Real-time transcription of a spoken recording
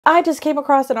I just came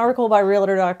across an article by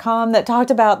realtor.com that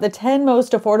talked about the 10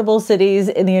 most affordable cities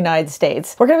in the United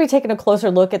States. We're going to be taking a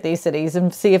closer look at these cities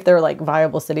and see if they're like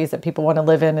viable cities that people want to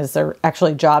live in. Is there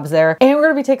actually jobs there? And we're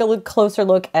going to be taking a closer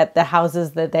look at the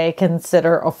houses that they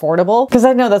consider affordable, because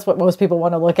I know that's what most people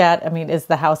want to look at. I mean, is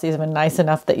the house even nice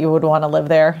enough that you would want to live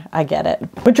there? I get it.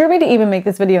 What drew me to even make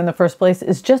this video in the first place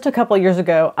is just a couple years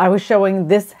ago, I was showing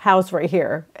this house right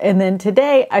here. And then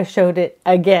today I showed it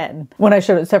again. When I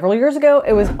showed it several years ago,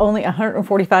 it was only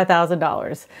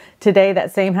 $145,000. Today,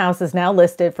 that same house is now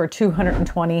listed for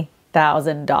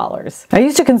 $220,000. I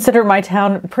used to consider my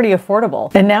town pretty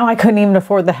affordable, and now I couldn't even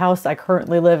afford the house I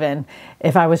currently live in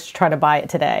if I was to try to buy it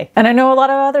today. And I know a lot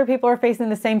of other people are facing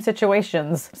the same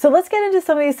situations. So let's get into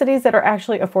some of these cities that are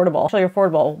actually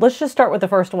affordable. Let's just start with the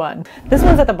first one. This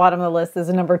one's at the bottom of the list. This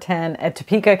is number 10 at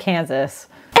Topeka, Kansas.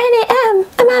 I'm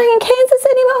not in Kansas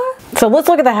anymore. So let's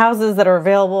look at the houses that are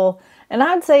available. And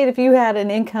I'd say if you had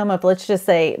an income of, let's just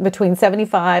say, between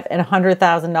 $75,000 and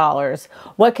 $100,000,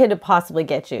 what could it possibly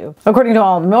get you? According to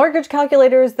all mortgage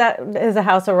calculators, that is a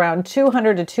house around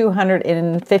 $200,000 to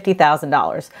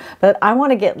 $250,000. But I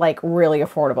want to get like really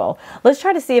affordable. Let's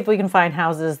try to see if we can find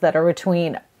houses that are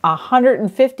between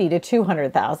 $150,000 to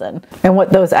 $200,000 and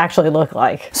what those actually look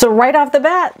like. So right off the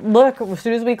bat, look, as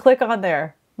soon as we click on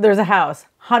there, there's a house,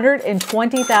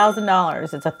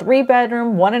 $120,000. It's a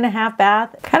 3-bedroom, 1.5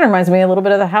 bath. Kind of reminds me a little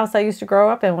bit of the house I used to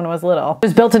grow up in when I was little. It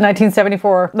was built in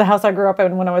 1974. The house I grew up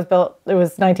in when I was built, it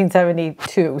was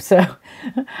 1972. So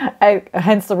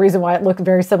hence the reason why it looked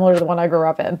very similar to the one I grew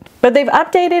up in. But they've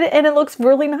updated it and it looks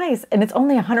really nice. And it's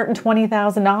only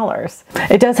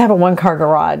 $120,000. It does have a 1-car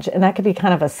garage, and that could be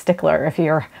kind of a stickler if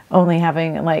you're only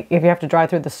having, like, if you have to drive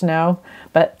through the snow.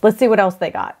 But let's see what else they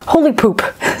got. Holy poop.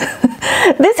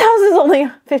 This house is only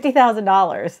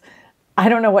 $50,000. I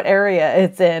don't know what area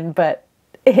it's in, but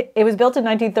it was built in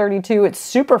 1932. It's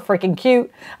super freaking cute.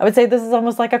 I would say this is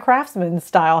almost like a craftsman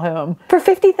style home. For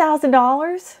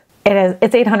 $50,000?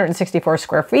 It's 864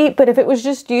 square feet, but if it was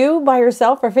just you by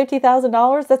yourself for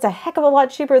 $50,000, that's a heck of a lot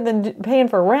cheaper than paying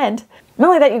for rent. Not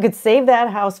only that, you could save that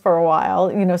house for a while,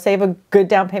 you know, save a good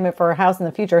down payment for a house in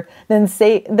the future, then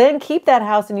keep that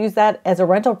house and use that as a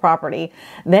rental property.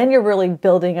 Then you're really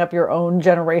building up your own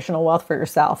generational wealth for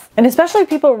yourself. And especially if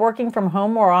people are working from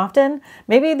home more often,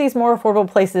 maybe these more affordable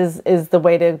places is the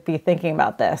way to be thinking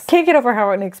about this. Can't get over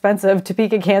how inexpensive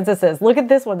Topeka, Kansas is. Look at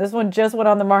this one. This one just went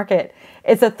on the market.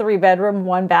 It's a 3-bedroom,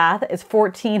 1 bath. It's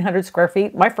 1,400 square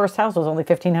feet. My first house was only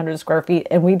 1,500 square feet,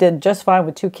 and we did just fine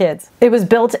with 2 kids. It was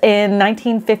built in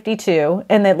 1952,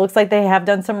 and it looks like they have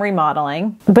done some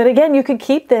remodeling. But again, you could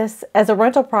keep this as a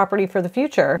rental property for the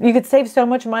future. You could save so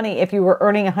much money if you were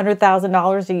earning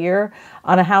 $100,000 a year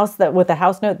on a house that with a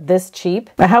house note this cheap.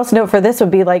 A house note for this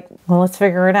would be like, well, let's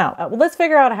figure it out. Let's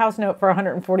figure out a house note for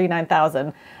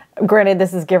 $149,000. Granted,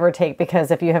 this is give or take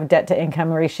because if you have debt to income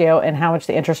ratio and how much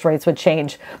the interest rates would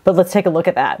change. But let's take a look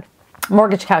at that.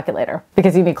 Mortgage calculator,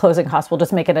 because you need closing costs. We'll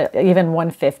just make it even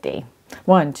 150.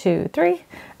 1, 2, 3.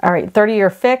 All right, 30-year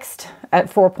fixed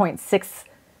at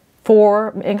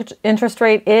 4.64 interest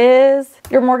rate is,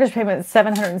 your mortgage payment is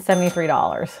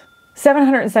 $773.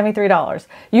 $773.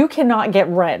 You cannot get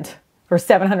rent for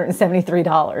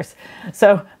 $773.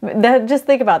 So just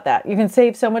think about that. You can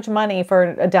save so much money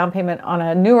for a down payment on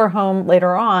a newer home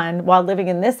later on while living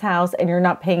in this house, and you're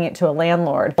not paying it to a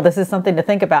landlord. This is something to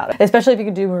think about, especially if you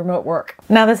can do remote work.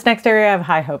 Now, this next area I have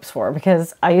high hopes for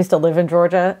because I used to live in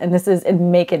Georgia, and this is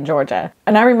in Macon, Georgia.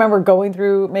 And I remember going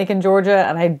through Macon, Georgia,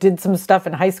 and I did some stuff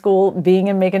in high school being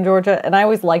in Macon, Georgia, and I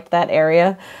always liked that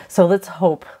area. So let's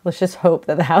just hope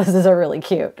that the houses are really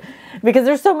cute because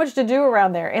there's so much to do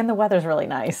around there, and the weather's really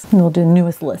nice. We'll do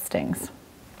newest listings.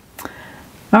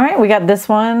 All right, we got this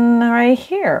one right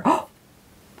here.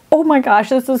 Oh my gosh,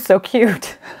 this is so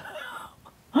cute.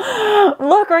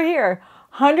 Look right here,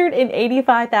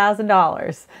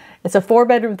 $185,000. It's a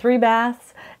 4-bedroom, 3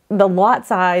 baths. The lot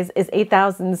size is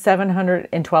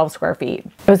 8,712 square feet.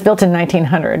 It was built in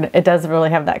 1900. It does really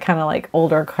have that kind of like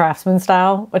older craftsman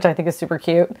style, which I think is super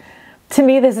cute. To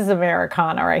me, this is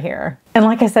Americana right here. And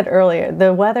like I said earlier,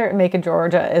 the weather in Macon,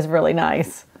 Georgia is really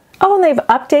nice. Oh, and they've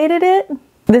updated it.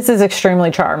 This is extremely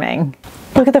charming.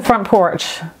 Look at the front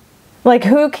porch. Like,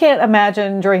 who can't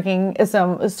imagine drinking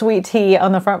some sweet tea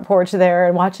on the front porch there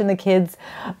and watching the kids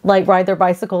like ride their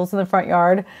bicycles in the front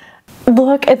yard?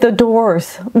 Look at the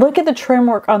doors. Look at the trim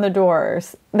work on the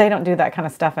doors. They don't do that kind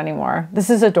of stuff anymore. This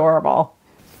is adorable.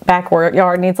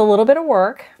 Backyard needs a little bit of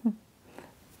work.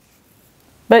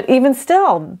 But even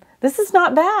still, this is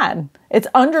not bad. It's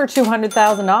under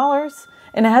 $200,000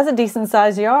 and it has a decent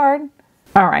sized yard.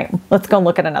 All right, let's go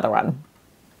look at another one.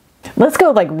 Let's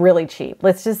go like really cheap.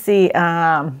 Let's just see,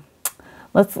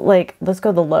 let's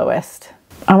go the lowest.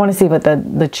 I want to see what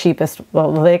the cheapest,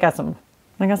 well, they got some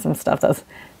stuff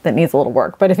that needs a little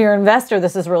work. But if you're an investor,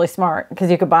 this is really smart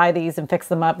because you could buy these and fix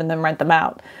them up and then rent them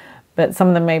out. But some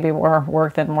of them may be more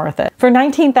work than worth it. For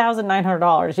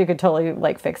 $19,900, you could totally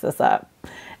like fix this up.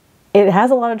 It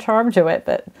has a lot of charm to it,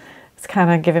 but it's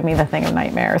kind of giving me the thing of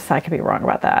nightmares. I could be wrong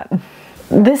about that.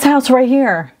 This house right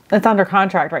here, it's under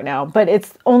contract right now, but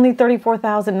it's only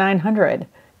 $34,900.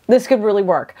 This could really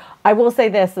work. I will say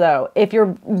this though, if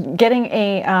you're getting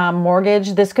a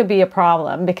mortgage, this could be a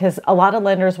problem because a lot of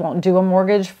lenders won't do a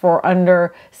mortgage for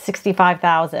under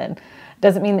 $65,000.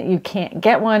 Doesn't mean that you can't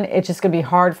get one. It's just gonna be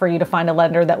hard for you to find a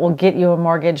lender that will get you a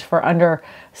mortgage for under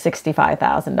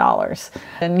 $65,000.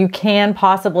 And you can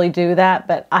possibly do that,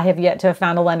 but I have yet to have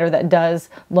found a lender that does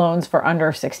loans for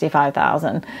under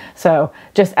 $65,000. So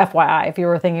just FYI, if you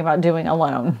were thinking about doing a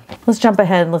loan. Let's jump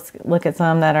ahead and let's look at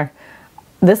some that are,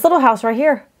 this little house right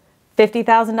here,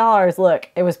 $50,000. Look,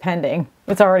 it was pending.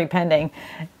 It's already pending.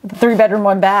 3-bedroom,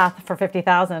 1 bath for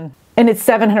 $50,000. And it's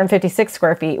 756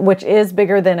 square feet, which is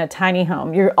bigger than a tiny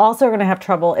home. You're also going to have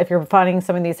trouble if you're finding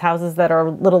some of these houses that are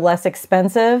a little less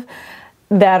expensive,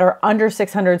 that are under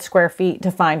 600 square feet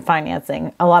to find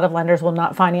financing. A lot of lenders will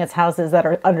not finance houses that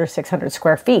are under 600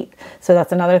 square feet. So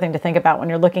that's another thing to think about when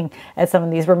you're looking at some of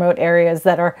these remote areas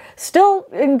that are still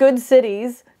in good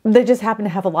cities. They just happen to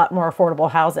have a lot more affordable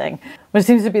housing, which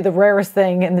seems to be the rarest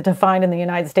thing to find in the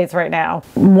United States right now.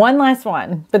 One last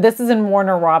one, but this is in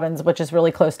Warner Robins, which is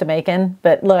really close to Macon.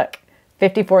 But look,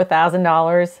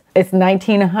 $54,000. It's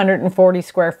 1,940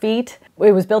 square feet.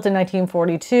 It was built in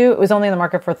 1942. It was only in the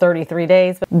market for 33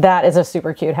 days. But that is a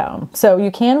super cute home. So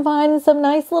you can find some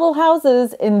nice little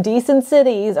houses in decent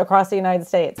cities across the United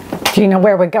States. Do you know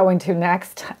where we're going to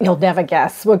next? You'll never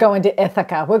guess. We're going to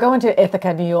Ithaca. We're going to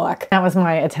Ithaca, New York. That was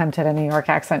my attempt at a New York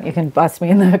accent. You can bust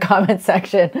me in the comment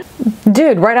section.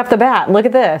 Dude, right off the bat, look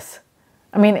at this.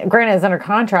 I mean, granted it's under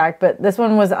contract, but this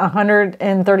one was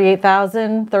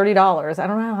 $138,030. I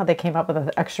don't know how they came up with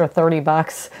an extra 30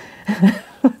 bucks.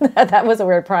 That was a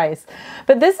weird price.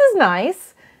 But this is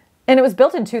nice. And it was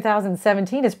built in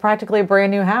 2017. It's practically a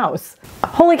brand new house.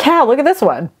 Holy cow, look at this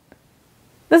one.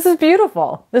 This is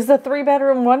beautiful. This is a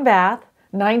 3-bedroom, 1 bath,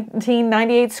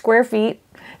 1998 square feet.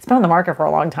 It's been on the market for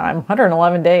a long time,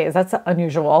 111 days. That's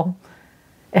unusual.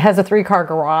 It has a 3-car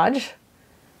garage.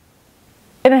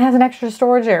 And it has an extra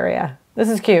storage area. This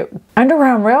is cute.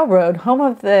 Underground Railroad, home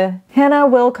of the Hannah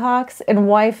Wilcox and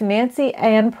wife Nancy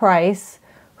Ann Price,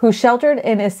 who sheltered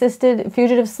and assisted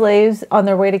fugitive slaves on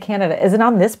their way to Canada. Is it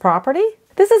on this property?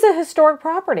 This is a historic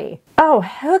property. Oh,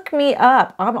 hook me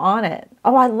up. I'm on it.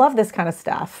 Oh, I love this kind of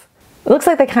stuff. It looks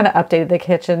like they kind of updated the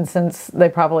kitchen since they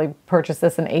probably purchased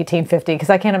this in 1850, because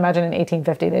I can't imagine in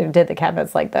 1850 they did the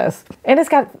cabinets like this. And it's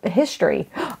got history.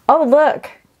 Oh,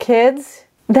 look, kids.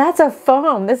 That's a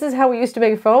phone. This is how we used to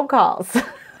make phone calls.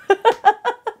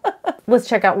 Let's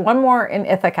check out one more in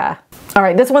Ithaca. All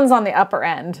right, this one's on the upper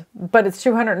end, but it's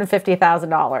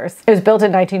 $250,000. It was built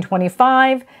in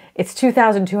 1925. It's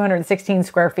 2,216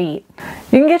 square feet.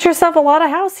 You can get yourself a lot of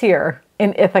house here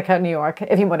in Ithaca, New York,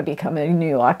 if you want to become a New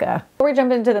Yorker. Before we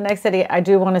jump into the next city, I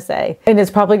do want to say, and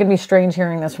it's probably going to be strange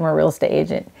hearing this from a real estate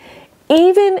agent,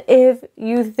 even if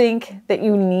you think that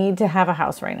you need to have a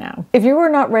house right now, if you are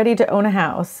not ready to own a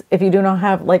house, if you do not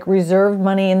have like reserved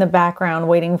money in the background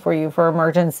waiting for you for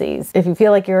emergencies, if you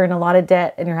feel like you're in a lot of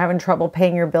debt and you're having trouble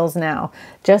paying your bills now,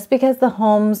 just because the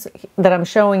homes that I'm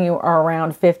showing you are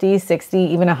around $50,000, $60,000,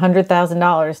 even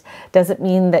 $100,000 doesn't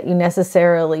mean that you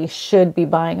necessarily should be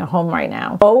buying a home right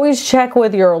now. Always check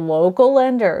with your local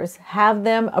lenders. Have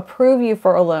them approve you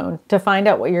for a loan to find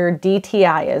out what your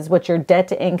DTI is, what your debt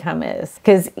to income is.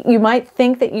 Because you might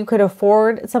think that you could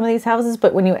afford some of these houses,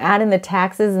 but when you add in the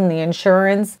taxes and the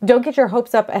insurance, don't get your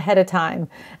hopes up ahead of time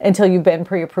until you've been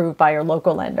pre-approved by your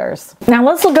local lenders. Now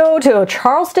let's go to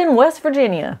Charleston, West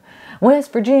Virginia.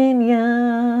 West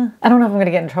Virginia. I don't know if I'm going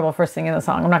to get in trouble for singing the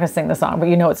song. I'm not going to sing the song, but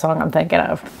you know what song I'm thinking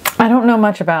of. I don't know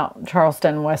much about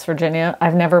Charleston, West Virginia.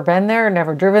 I've never been there,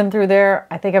 never driven through there.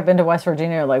 I think I've been to West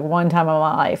Virginia like one time in my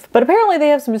life. But apparently they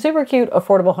have some super cute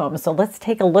affordable homes. So let's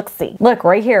take a look-see. Look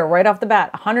right here, right off the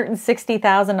bat,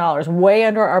 $160,000, way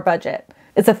under our budget.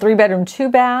 It's a 3-bedroom, 2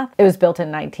 bath. It was built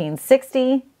in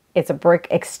 1960. It's a brick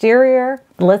exterior.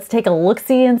 Let's take a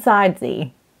look-see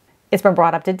inside-see. It's been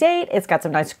brought up to date. It's got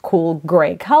some nice cool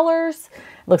gray colors.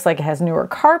 It looks like it has newer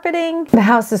carpeting. The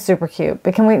house is super cute,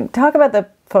 but can we talk about the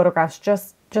photographs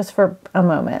just for a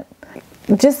moment?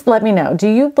 Just let me know. Do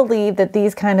you believe that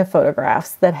these kind of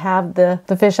photographs that have the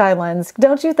fisheye lens,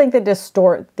 don't you think they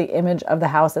distort the image of the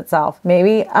house itself?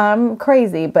 Maybe I'm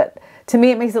crazy, but to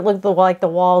me, it makes it look like the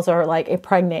walls are like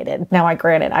impregnated. Now,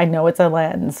 granted, I know it's a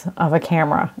lens of a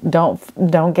camera.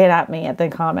 Don't get at me at the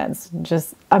comments.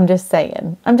 I'm just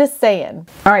saying.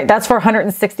 All right, that's for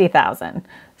 $160,000.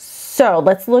 So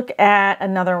let's look at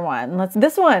another one.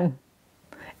 This one,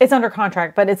 it's under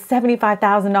contract, but it's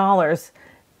 $75,000.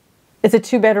 It's a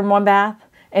 2-bedroom, 1 bath.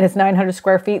 And it's 900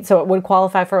 square feet, so it would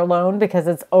qualify for a loan because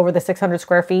it's over the 600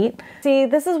 square feet. See,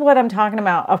 this is what I'm talking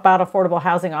about affordable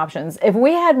housing options. If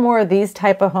we had more of these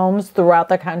type of homes throughout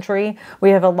the country, we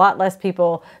have a lot less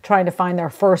people trying to find their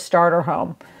first starter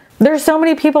home. There's so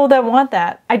many people that want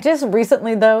that. I just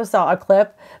recently, though, saw a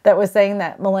clip that was saying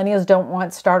that millennials don't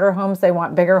want starter homes. They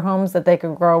want bigger homes that they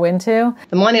could grow into.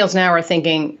 The millennials now are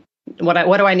thinking,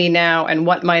 what do I need now and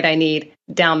what might I need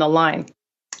down the line?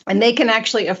 And they can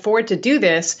actually afford to do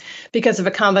this because of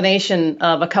a combination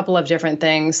of a couple of different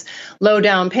things: low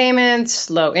down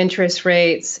payments, low interest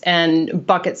rates, and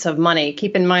buckets of money.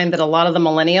 Keep in mind that a lot of the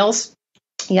millennials,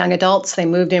 young adults, they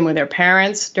moved in with their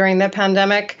parents during the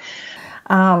pandemic.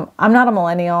 I'm not a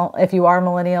millennial. If you are a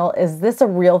millennial, is this a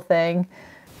real thing?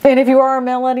 And if you are a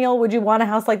millennial, would you want a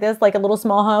house like this, like a little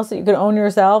small house that you could own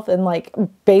yourself and like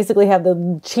basically have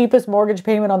the cheapest mortgage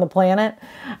payment on the planet?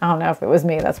 I don't know. If it was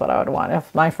me, that's what I would want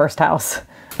if my first house.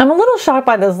 I'm a little shocked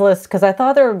by this list because I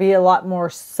thought there would be a lot more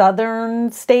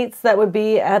southern states that would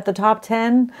be at the top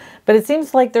 10, but it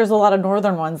seems like there's a lot of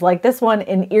northern ones, like this one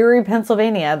in Erie,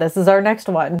 Pennsylvania. This is our next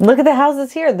one. Look at the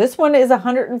houses here. This one is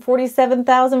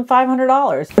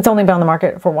 $147,500. It's only been on the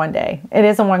market for 1 day. It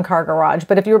is a 1-car garage,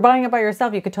 but if you were buying it by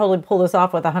yourself, you could totally pull this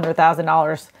off with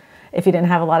 $100,000 if you didn't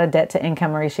have a lot of debt to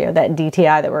income ratio, that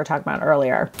DTI that we were talking about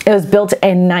earlier. It was built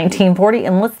in 1940,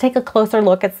 and let's take a closer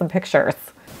look at some pictures.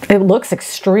 It looks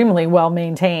extremely well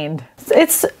maintained.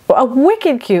 It's a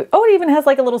wicked cute. Oh, it even has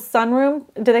like a little sunroom.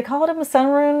 Do they call it a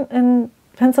sunroom in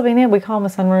Pennsylvania? We call them a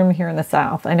sunroom here in the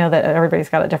South. I know that everybody's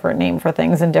got a different name for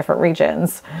things in different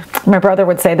regions. My brother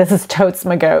would say this is totes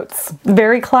my goats.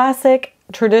 Very classic,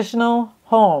 traditional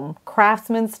home,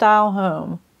 craftsman style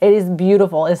home. It is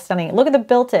beautiful. It's stunning. Look at the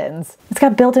built-ins. It's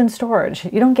got built-in storage.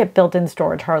 You don't get built-in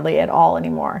storage hardly at all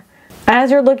anymore.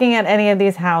 As you're looking at any of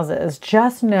these houses,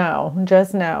 just know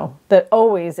that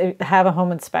always have a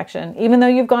home inspection. Even though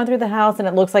you've gone through the house and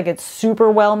it looks like it's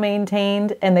super well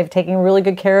maintained and they've taken really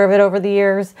good care of it over the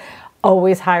years,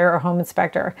 always hire a home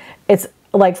inspector. It's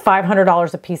like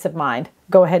 $500 a piece of mind.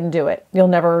 Go ahead and do it. You'll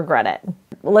never regret it.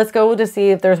 Let's go to see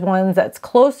if there's ones that's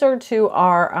closer to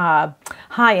our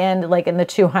high end, like in the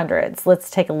 200s.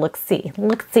 Let's take a look-see.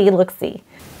 Look-see.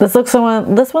 This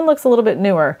one looks a little bit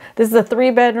newer. This is a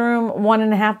 3-bedroom,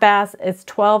 1.5 baths. It's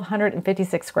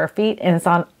 1,256 square feet, and it's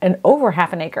on an over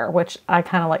half an acre, which I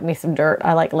kind of like me some dirt.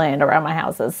 I like land around my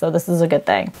houses, so this is a good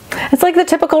thing. It's like the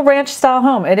typical ranch style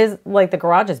home. It is like the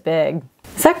garage is big.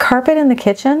 Is that carpet in the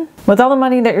kitchen? With all the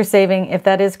money that you're saving, if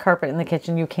that is carpet in the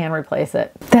kitchen, you can replace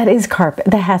it. That is carpet.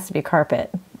 That has to be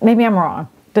carpet. Maybe I'm wrong.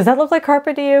 Does that look like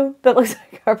carpet to you? That looks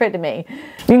like carpet to me.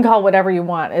 You can call whatever you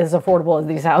want, as affordable as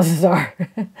these houses are.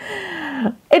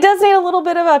 It does need a little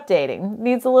bit of updating.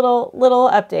 Needs a little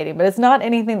updating, but it's not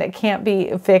anything that can't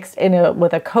be fixed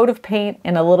with a coat of paint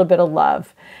and a little bit of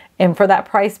love. And for that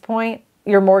price point,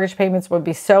 your mortgage payments would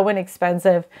be so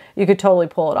inexpensive, you could totally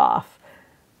pull it off.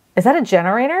 Is that a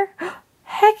generator?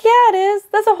 Heck yeah, it is.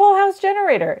 That's a whole house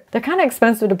generator. They're kind of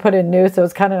expensive to put in new, so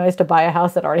it's kind of nice to buy a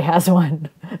house that already has one.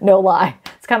 No lie.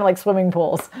 It's kind of like swimming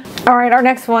pools. All right, our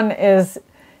next one is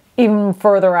even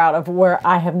further out of where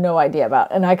I have no idea about,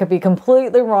 and I could be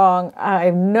completely wrong. I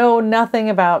know nothing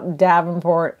about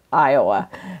Davenport, Iowa.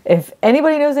 If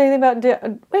anybody knows anything about,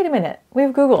 wait a minute, we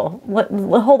have Google.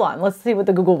 Hold on, let's see what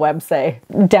the Google web say.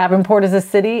 Davenport is a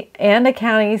city and a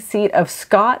county seat of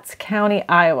Scotts County,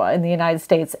 Iowa in the United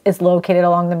States. It's located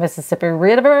along the Mississippi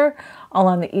River,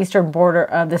 along the eastern border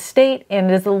of the state,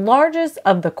 and it is the largest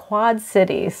of the Quad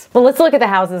Cities. Well, let's look at the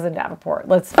houses in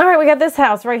Davenport. All right, we got this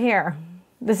house right here.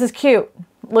 This is cute.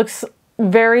 Looks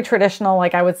very traditional,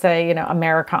 like I would say, you know,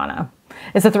 Americana.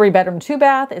 It's a 3-bedroom,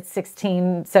 2-bath. It's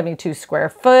 1,672 square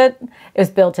foot. It was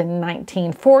built in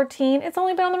 1914. It's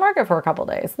only been on the market for a couple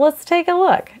days. Let's take a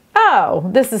look. Oh,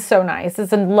 this is so nice.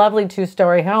 It's a lovely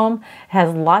 2-story home. It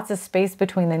has lots of space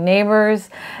between the neighbors.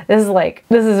 This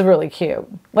is really cute.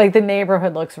 Like the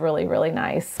neighborhood looks really, really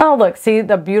nice. Oh, look, see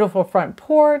the beautiful front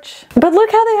porch. But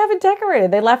look how they have it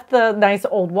decorated. They left the nice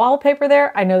old wallpaper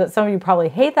there. I know that some of you probably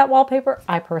hate that wallpaper.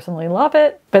 I personally love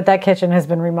it, but that kitchen has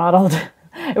been remodeled.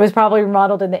 It was probably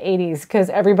remodeled in the 80s because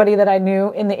everybody that I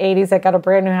knew in the 80s that got a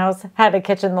brand new house had a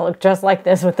kitchen that looked just like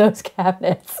this with those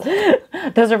cabinets.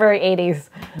 Those are very 80s.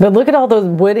 But look at all those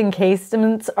wood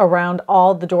encasements around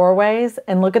all the doorways,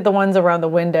 and look at the ones around the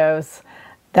windows.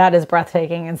 That is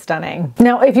breathtaking and stunning.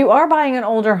 Now, if you are buying an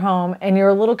older home and you're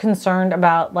a little concerned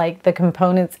about like the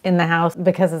components in the house,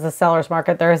 because it's a seller's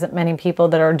market, there isn't many people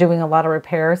that are doing a lot of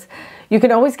repairs, you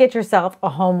can always get yourself a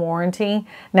home warranty.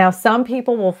 Now, some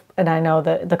people will, and I know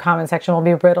that the comment section will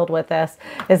be riddled with this,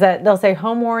 is that they'll say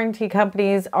home warranty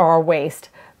companies are a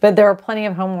waste. But there are plenty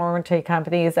of home warranty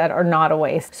companies that are not a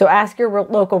waste. So ask your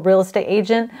local real estate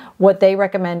agent what they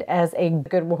recommend as a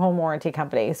good home warranty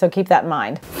company. So keep that in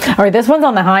mind. All right, this one's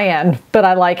on the high end, but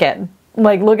I like it.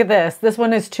 Like, look at this. This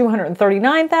one is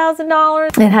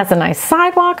 $239,000. It has a nice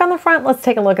sidewalk on the front. Let's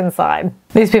take a look inside.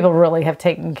 These people really have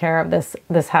taken care of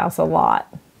this house a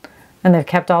lot. And they've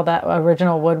kept all that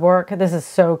original woodwork. This is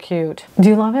so cute. Do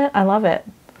you love it? I love it.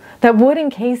 That wood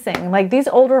encasing, like these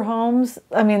older homes,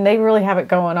 I mean, they really have it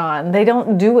going on. They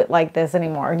don't do it like this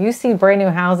anymore. You see brand new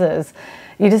houses,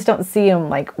 you just don't see them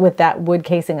like with that wood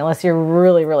casing unless you're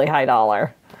really, really high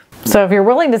dollar. So if you're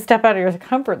willing to step out of your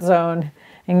comfort zone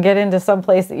and get into some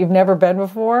place that you've never been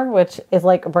before, which is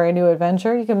like a brand new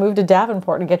adventure, you can move to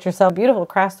Davenport and get yourself a beautiful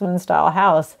craftsman style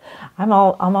house. I'm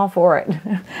all for it.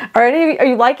 Are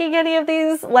you liking any of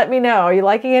these? Let me know. Are you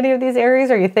liking any of these areas?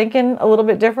 Are you thinking a little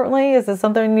bit differently? Is this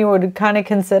something you would kind of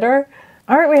consider?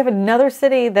 All right, we have another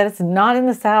city that is not in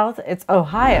the South. It's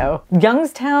Ohio.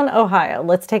 Youngstown, Ohio.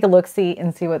 Let's take a look-see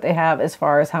and see what they have as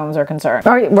far as homes are concerned.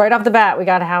 All right, right off the bat, we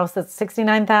got a house that's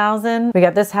 $69,000. We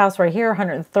got this house right here,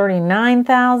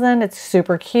 $139,000. It's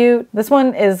super cute. This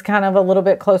one is kind of a little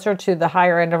bit closer to the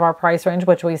higher end of our price range,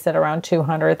 which we said around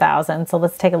 $200,000. So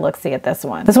let's take a look-see at this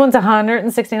one. This one's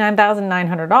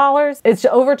 $169,900. It's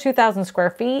over 2,000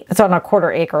 square feet. It's on a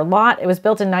quarter-acre lot. It was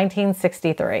built in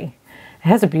 1963. It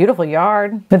has a beautiful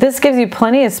yard, but this gives you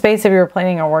plenty of space if you're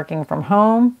planning on working from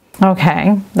home.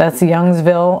 Okay, that's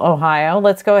Youngsville, Ohio.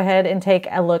 Let's go ahead and take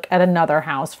a look at another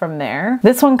house from there.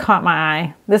 This one caught my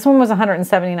eye. This one was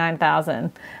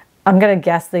 $179,000. I'm gonna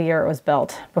guess the year it was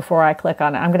built before I click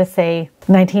on it. I'm gonna say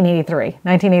 1983.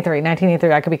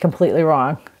 1983. I could be completely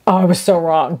wrong. Oh, I was so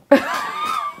wrong.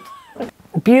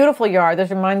 Beautiful yard. This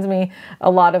reminds me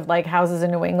a lot of like houses in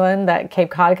New England, that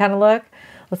Cape Cod kind of look.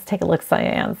 Let's take a look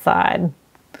inside.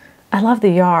 I love the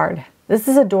yard. This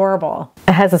is adorable.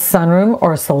 It has a sunroom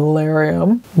or a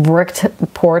solarium, bricked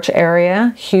porch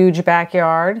area, huge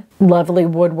backyard, lovely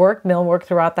woodwork, millwork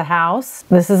throughout the house.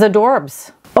 This is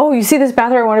adorbs. Oh, you see this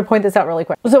bathroom? I want to point this out really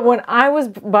quick. So when I was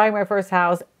buying my first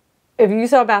house, if you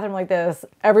saw a bathroom like this,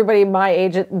 everybody my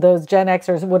age, those Gen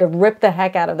Xers, would have ripped the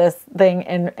heck out of this thing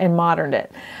and moderned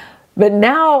it. But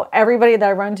now everybody that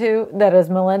I run to that is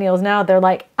millennials now, they're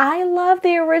like, I love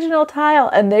the original tile,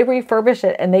 and they refurbish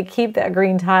it and they keep that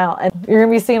green tile. And you're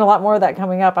gonna be seeing a lot more of that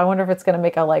coming up. I wonder if it's gonna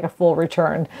make a full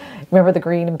return. Remember the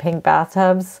green and pink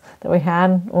bathtubs that we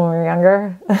had when we were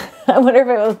younger? I wonder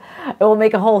if it will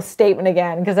make a whole statement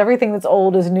again, because everything that's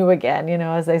old is new again, you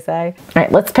know, as they say. All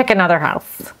right, let's pick another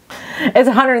house. It's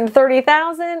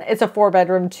 $130,000. It's a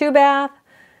 4-bedroom, 2-bath.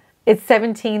 It's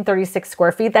 1,736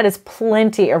 square feet. That is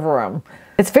plenty of room.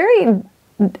 It kind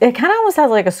of almost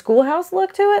has like a schoolhouse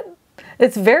look to it.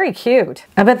 It's very cute.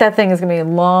 I bet that thing is gonna be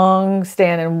long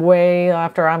standing way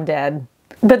after I'm dead.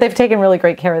 But they've taken really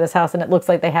great care of this house, and it looks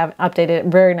like they have updated it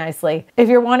very nicely. If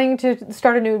you're wanting to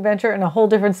start a new adventure in a whole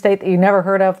different state that you never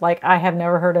heard of, like I have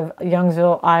never heard of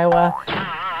Youngsville, Iowa,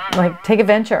 like take a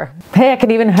venture. Hey, I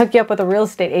could even hook you up with a real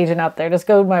estate agent out there. Just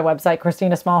go to my website,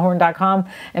 KristinaSmallhorn.com,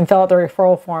 and fill out the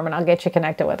referral form, and I'll get you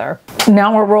connected with her.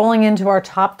 Now we're rolling into our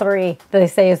top 3 that they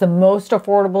say is the most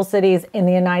affordable cities in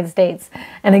the United States.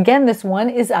 And again, this one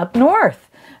is up north.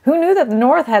 Who knew that the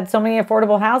North had so many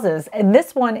affordable houses? And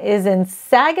this one is in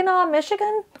Saginaw,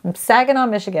 Michigan. Saginaw,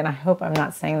 Michigan. I hope I'm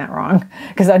not saying that wrong,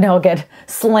 because I know I'll get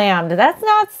slammed. That's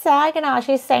not Saginaw.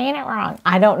 She's saying it wrong.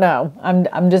 I don't know.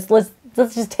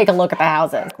 Let's just take a look at the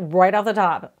houses. Right off the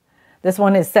top, this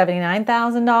one is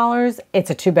 $79,000.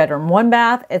 It's a 2-bedroom,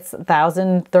 1-bath. It's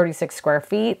 1,036 square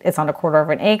feet. It's on a quarter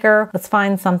of an acre. Let's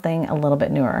find something a little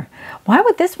bit newer. Why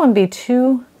would this one be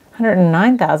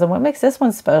 $209,000? What makes this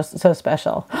one so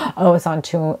special? Oh, it's on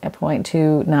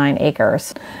 2.29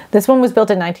 acres. This one was built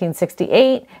in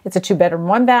 1968. It's a 2-bedroom,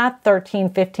 1-bath,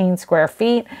 1,315 square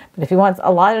feet. But if you want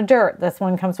a lot of dirt, this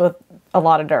one comes with a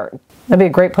lot of dirt. That'd be a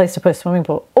great place to put a swimming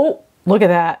pool. Oh, look at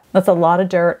that. That's a lot of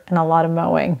dirt and a lot of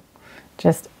mowing.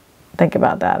 Just think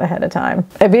about that ahead of time.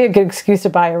 It'd be a good excuse to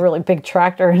buy a really big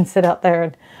tractor and sit out there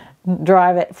and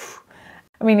drive it.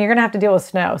 I mean, you're gonna have to deal with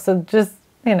snow, so just,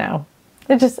 you know,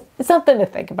 It's something to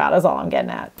think about is all I'm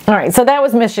getting at. All right, so that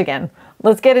was Michigan.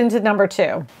 Let's get into number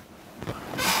 2.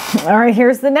 All right,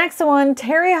 here's the next one,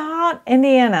 Terre Haute,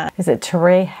 Indiana. Is it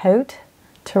Terre Haute?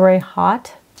 Terre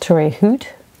Haute? Terre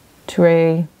Haute?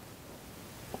 Terre...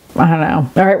 I don't know.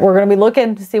 All right, we're going to be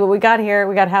looking to see what we got here.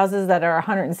 We got houses that are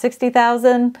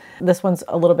 $160,000. This one's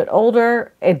a little bit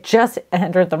older. It just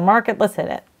entered the market. Let's hit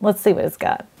it. Let's see what it's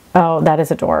got. Oh, that is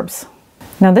adorbs.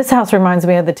 Now this house reminds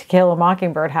me of the To Kill a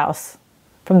Mockingbird house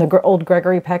from the old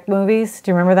Gregory Peck movies.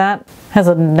 Do you remember that? Has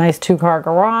a nice 2-car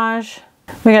garage.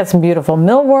 We got some beautiful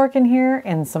millwork in here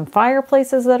and some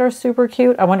fireplaces that are super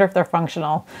cute. I wonder if they're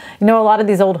functional. You know, a lot of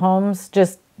these old homes,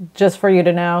 just for you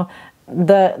to know,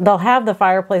 they'll have the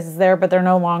fireplaces there, but they're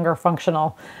no longer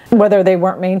functional. Whether they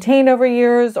weren't maintained over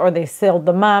years or they sealed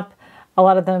them up, a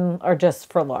lot of them are just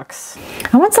for looks.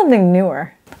 I want something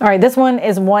newer. All right, this one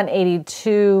is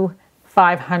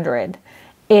 $182,500.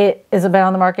 It has been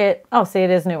on the market. Oh, see, it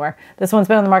is newer. This one's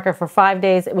been on the market for 5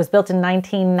 days. It was built in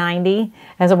 1990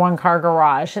 as a 1-car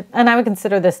garage. And I would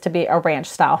consider this to be a ranch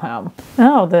style home.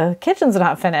 Oh, the kitchen's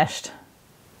not finished.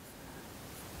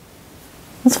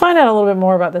 Let's find out a little bit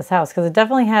more about this house because it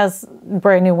definitely has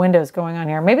brand new windows going on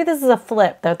here. Maybe this is a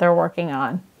flip that they're working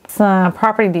on. It's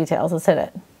property details. Let's hit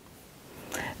it.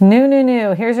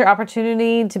 New. Here's your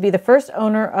opportunity to be the first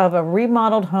owner of a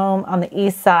remodeled home on the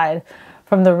east side.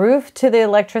 From the roof to the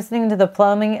electricity to the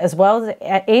plumbing, as well as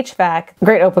HVAC.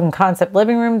 Great open concept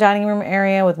living room, dining room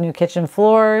area with new kitchen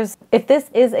floors. If this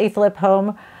is a flip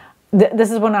home,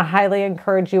 this is when I highly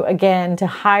encourage you again to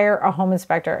hire a home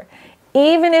inspector.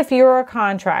 Even if you're a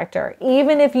contractor,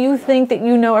 even if you think that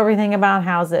you know everything about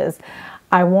houses,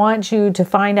 I want you to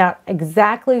find out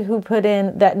exactly who put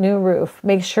in that new roof.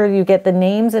 Make sure you get the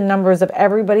names and numbers of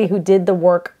everybody who did the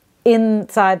work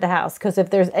inside the house, because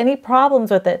if there's any problems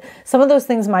with it, some of those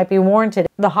things might be warranted.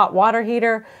 The hot water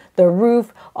heater, the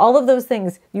roof, all of those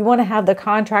things, you want to have the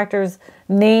contractor's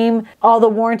name, all the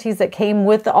warranties that came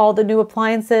with all the new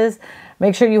appliances.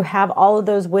 Make sure you have all of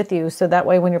those with you, so that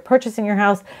way when you're purchasing your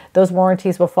house, those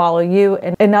warranties will follow you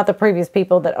and not the previous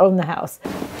people that own the house.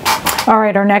 All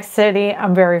right, our next city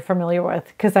I'm very familiar with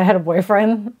because I had a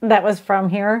boyfriend that was from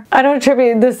here. I don't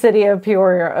attribute the city of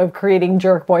Peoria of creating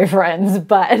jerk boyfriends,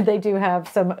 but they do have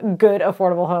some good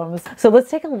affordable homes. So let's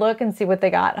take a look and see what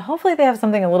they got. Hopefully they have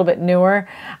something a little bit newer.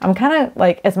 I'm kind of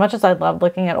like, as much as I love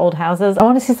looking at old houses, I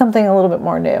want to see something a little bit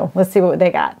more new. Let's see what they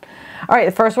got. All right,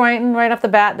 the first one right off the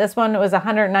bat, this one was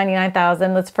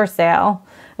 $199,000. It's for sale.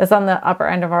 It's on the upper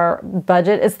end of our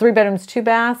budget. It's 3 bedrooms, 2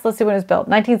 baths. Let's see when it was built.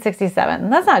 1967.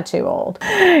 That's not too old.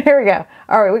 Here we go.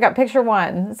 All right, we got picture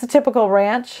 1. It's a typical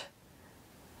ranch.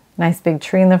 Nice big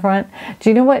tree in the front. Do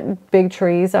you know what big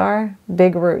trees are?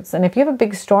 Big roots. And if you have a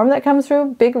big storm that comes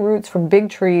through, big roots from big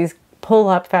trees pull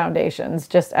up foundations,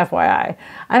 just FYI.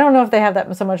 I don't know if they have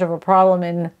that so much of a problem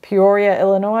in Peoria,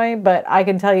 Illinois, but I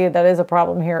can tell you that is a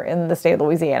problem here in the state of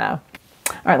Louisiana.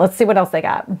 All right, let's see what else they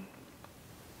got.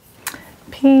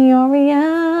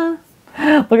 Peoria.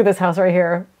 Look at this house right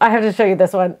here. I have to show you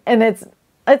this one, and it's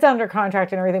under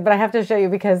contract and everything, but I have to show you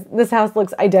because this house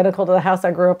looks identical to the house I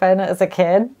grew up in as a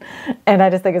kid, and I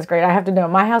just think it's great. I have to know.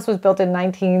 My house was built in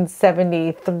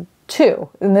 1972,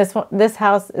 and this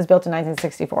house is built in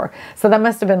 1964, so that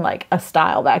must have been like a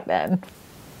style back then.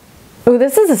 Oh,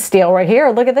 this is a steal right here.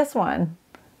 Look at this one.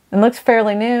 It looks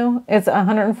fairly new. It's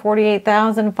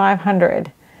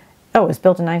 $148,500. Oh, it was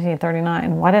built in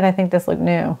 1939. Why did I think this looked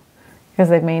new? Because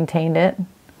they've maintained it.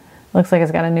 Looks like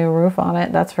it's got a new roof on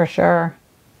it, that's for sure.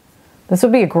 This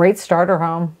would be a great starter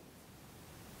home.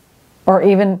 Or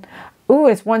even, ooh,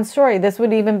 it's 1 story. This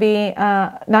would even be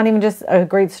not even just a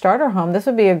great starter home. This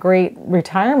would be a great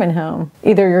retirement home.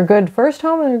 Either your good first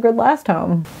home or your good last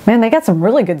home. Man, they got some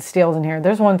really good steals in here.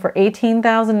 There's one for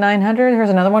 $18,900. Here's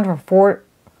another one for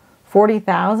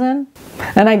 $40,000.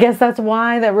 And I guess that's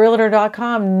why that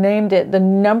realtor.com named it the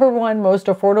 #1 most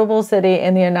affordable city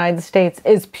in the United States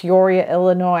is Peoria,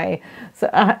 Illinois. So,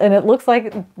 and it looks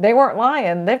like they weren't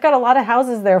lying. They've got a lot of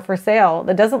houses there for sale.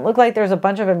 It doesn't look like there's a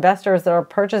bunch of investors that are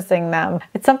purchasing them.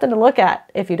 It's something to look at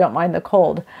if you don't mind the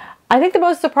cold. I think the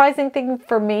most surprising thing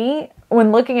for me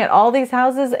when looking at all these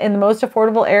houses in the most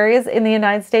affordable areas in the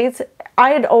United States,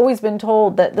 I had always been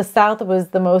told that the South was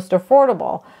the most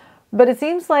affordable. But it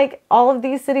seems like all of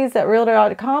these cities that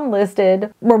Realtor.com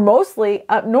listed were mostly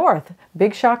up north.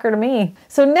 Big shocker to me.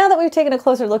 So now that we've taken a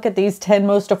closer look at these 10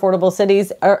 most affordable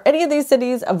cities, are any of these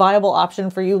cities a viable option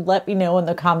for you? Let me know in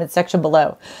the comments section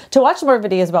below. To watch more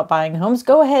videos about buying homes,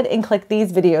 go ahead and click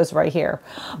these videos right here.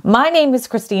 My name is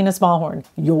Kristina Smallhorn,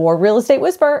 your real estate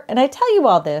whisperer, and I tell you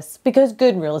all this because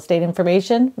good real estate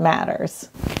information matters.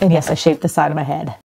 And yes, I shaved the side of my head.